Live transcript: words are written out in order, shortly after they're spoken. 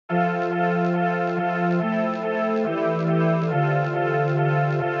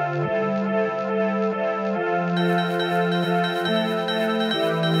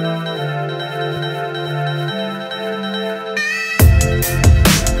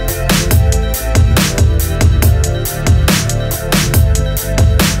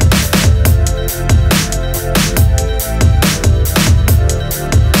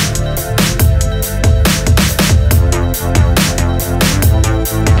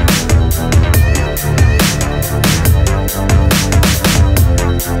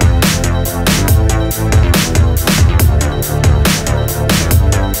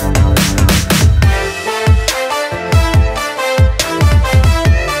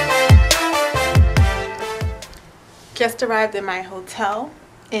Just arrived in my hotel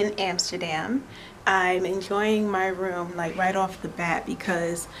in Amsterdam. I'm enjoying my room like right off the bat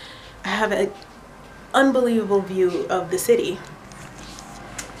because I have an unbelievable view of the city.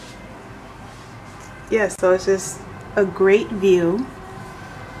 Yeah, so it's just a great view.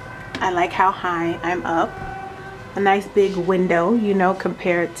 I like how high I'm up. A nice big window, you know,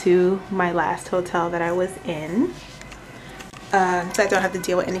 compared to my last hotel that I was in. So I don't have to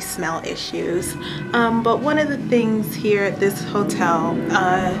deal with any smell issues. But one of the things here at this hotel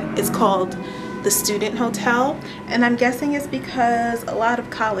is called the Student Hotel, and I'm guessing it's because a lot of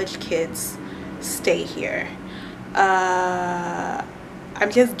college kids stay here.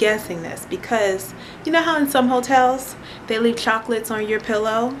 I'm just guessing this because you know how in some hotels they leave chocolates on your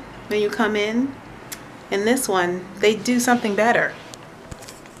pillow when you come in? In this one, they do something better.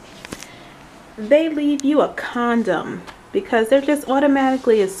 They leave you a condom because they're just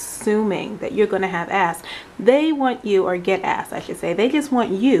automatically assuming that you're going to have ass. They want you, or get ass I should say, they just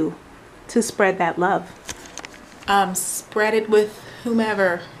want you to spread that love. Spread it with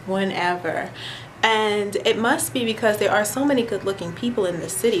whomever, whenever. And it must be because there are so many good looking people in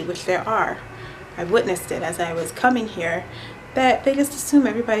this city, which there are. I witnessed it as I was coming here, that they just assume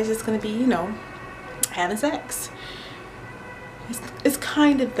everybody's just going to be, you know, having sex. It's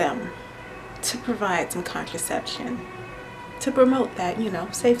kind of them to provide some contraception, to promote that, you know,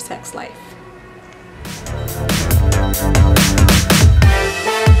 safe sex life.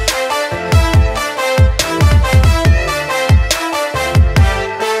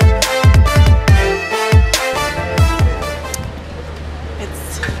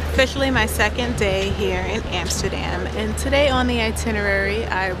 It's officially my second day here in Amsterdam, and today on the itinerary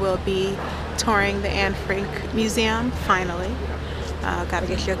I will be touring the Anne Frank Museum, finally. Gotta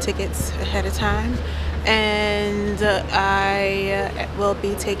get your tickets ahead of time. And I will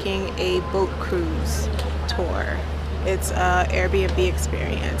be taking a boat cruise tour. It's an Airbnb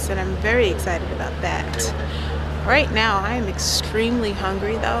experience, and I'm very excited about that. Right now I am extremely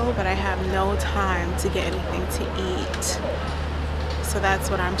hungry though, but I have no time to get anything to eat. So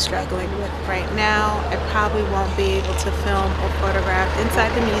that's what I'm struggling with right now. I probably won't be able to film or photograph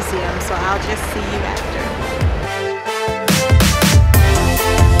inside the museum, so I'll just see you after.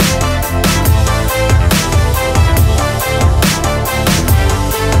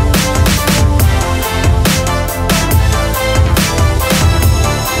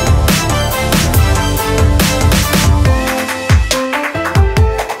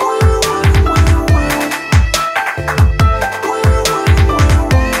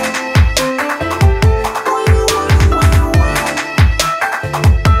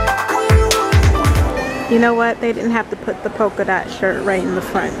 You know what? They didn't have to put the polka dot shirt right in the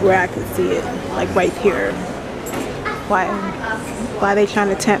front where I could see it, like right here. Why are they trying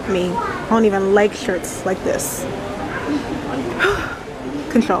to tempt me? I don't even like shirts like this.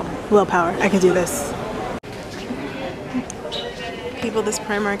 Control, willpower, I can do this. People, this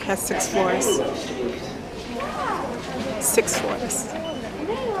Primark has 6 floors. 6 floors.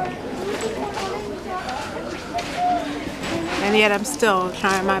 And yet I'm still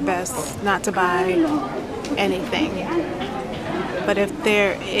trying my best not to buy anything. But if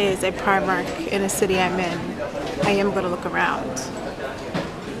there is a Primark in a city I'm in, I am going to look around.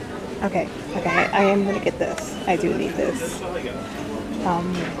 Okay, I am going to get this. I do need this.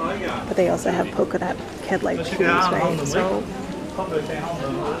 But they also have polka dot headlight shoes, right? So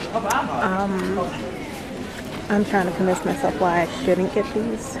I'm trying to convince myself why I shouldn't get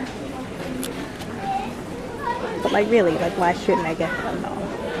these. But like really, like why shouldn't I get them though?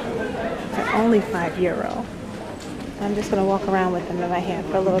 They're only €5. I'm just gonna walk around with them in my hand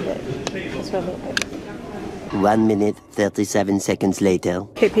for a little bit. Just for a little bit. 1 minute, 37 seconds later.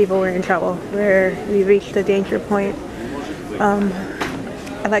 Okay people, we're in trouble. We reached the danger point.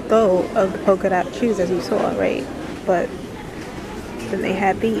 I let go of the polka dot shoes as you saw, right? But then they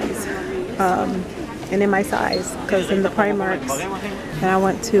had these. And in my size, because in the Primarks that I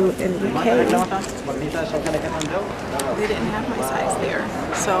went to in the UK, they didn't have my size there.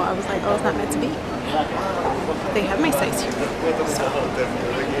 So I was like, oh, it's not meant to be. They have my size here. So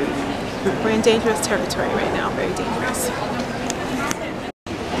we're in dangerous territory right now, very dangerous.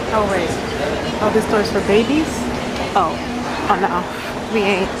 Oh wait, oh this store's for babies? Oh no, we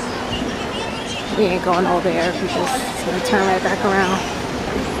ain't going over there. We're just gonna turn right back around.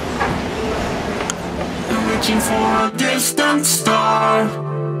 Reaching for a distant star.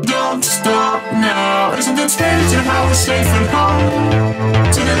 Don't stop now. Isn't it strange how we're safe and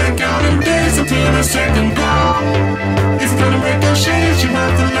home? So that I count in days until the second go. If you're gonna make a change, you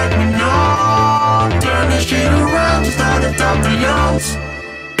have to let me know. Turn the shit around, just start at top the lungs.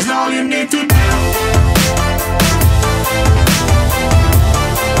 It's all you need to do.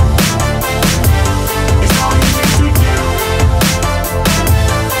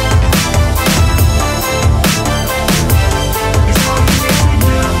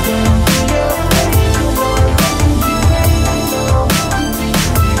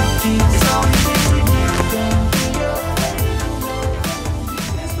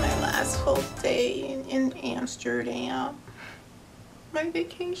 my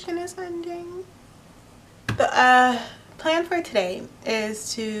vacation is ending. The plan for today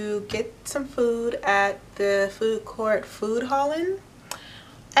is to get some food at the food court food hall-in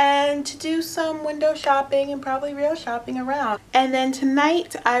and to do some window shopping and probably real shopping around. And then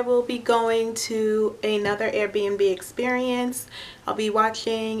tonight I will be going to another Airbnb experience. I'll be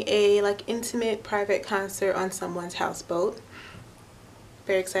watching a like intimate private concert on someone's houseboat.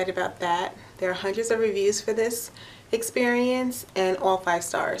 Very excited about that. There are hundreds of reviews for this experience and all 5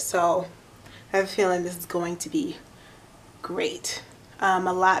 stars, so I have a feeling this is going to be great. A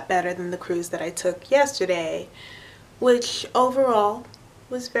lot better than the cruise that I took yesterday, which overall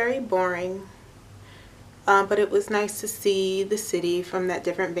was very boring, but it was nice to see the city from that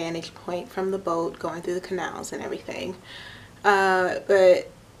different vantage point from the boat going through the canals and everything. But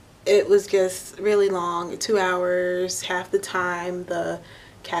it was just really long, 2 hours. Half the time the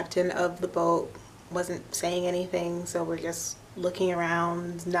captain of the boat wasn't saying anything, so we're just looking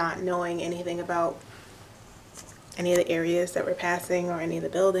around, not knowing anything about any of the areas that we're passing or any of the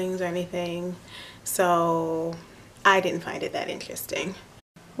buildings or anything. So I didn't find it that interesting.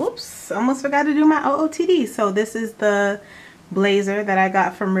 Whoops, almost forgot to do my OOTD. So this is the blazer that I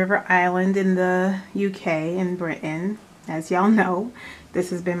got from River Island in the UK in Britain. As y'all know, this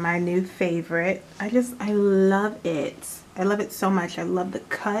has been my new favorite. I love it. I love it so much. I love the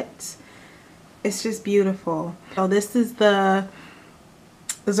cut. It's just beautiful. So this is the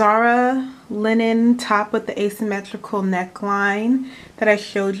Zara linen top with the asymmetrical neckline that I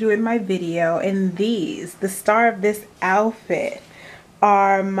showed you in my video. And these, the star of this outfit,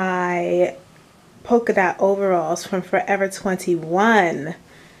 are my polka dot overalls from Forever 21.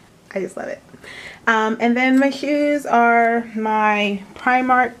 I just love it. And then my shoes are my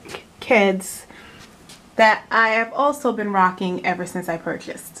Primark kids that I have also been rocking ever since I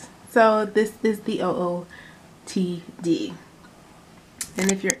purchased. So this is the OOTD.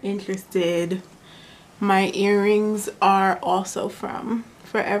 And if you're interested, my earrings are also from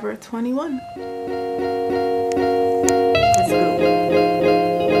Forever 21. Let's go.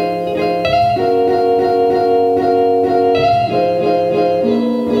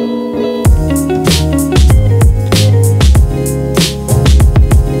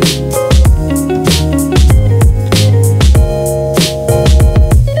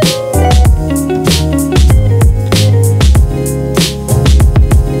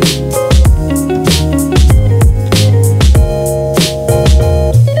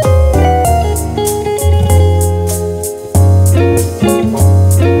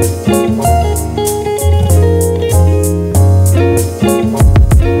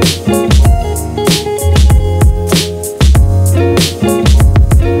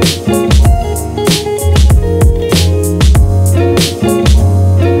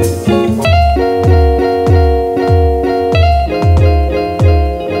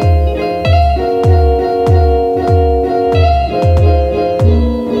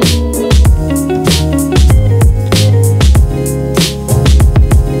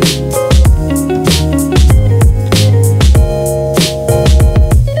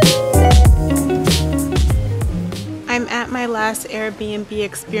 Airbnb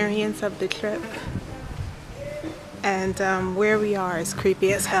experience of the trip, and where we are is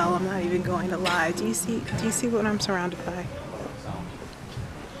creepy as hell. I'm not even going to lie. Do you see what I'm surrounded by?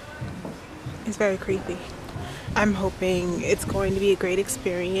 It's very creepy. I'm hoping it's going to be a great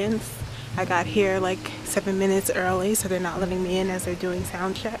experience. I got here like 7 minutes early, so they're not letting me in as they're doing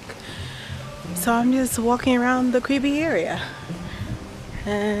sound check. So I'm just walking around the creepy area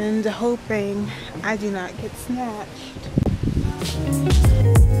and hoping I do not get snatched.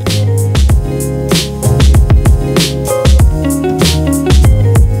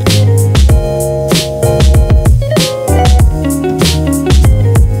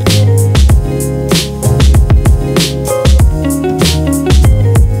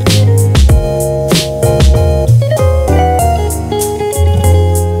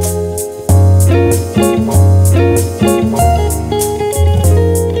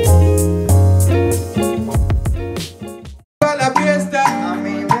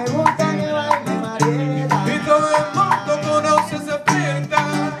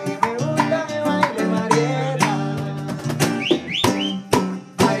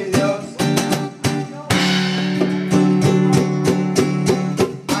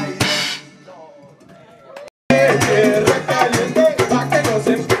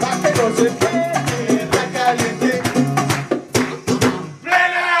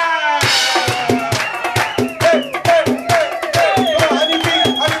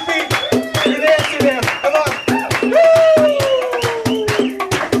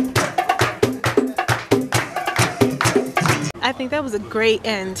 was a great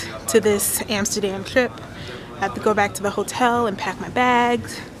end to this Amsterdam trip. I have to go back to the hotel and pack my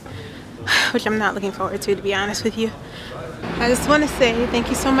bags, which I'm not looking forward to be honest with you. I just want to say thank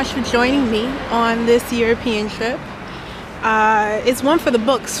you so much for joining me on this European trip. It's one for the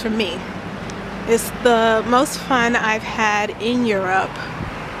books for me. It's the most fun I've had in Europe.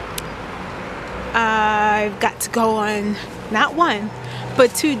 I've got to go on not one,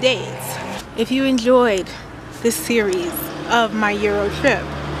 but 2 dates. If you enjoyed this series of my Euro trip,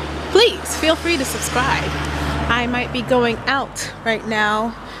 please feel free to subscribe. I might be going out right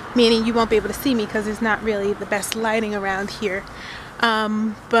now, meaning you won't be able to see me because it's not really the best lighting around here.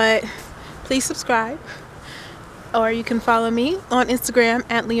 But please subscribe, or you can follow me on Instagram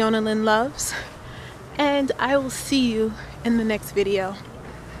at leonalynnloves, and I will see you in the next video.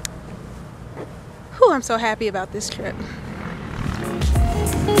 Whew, I'm so happy about this trip.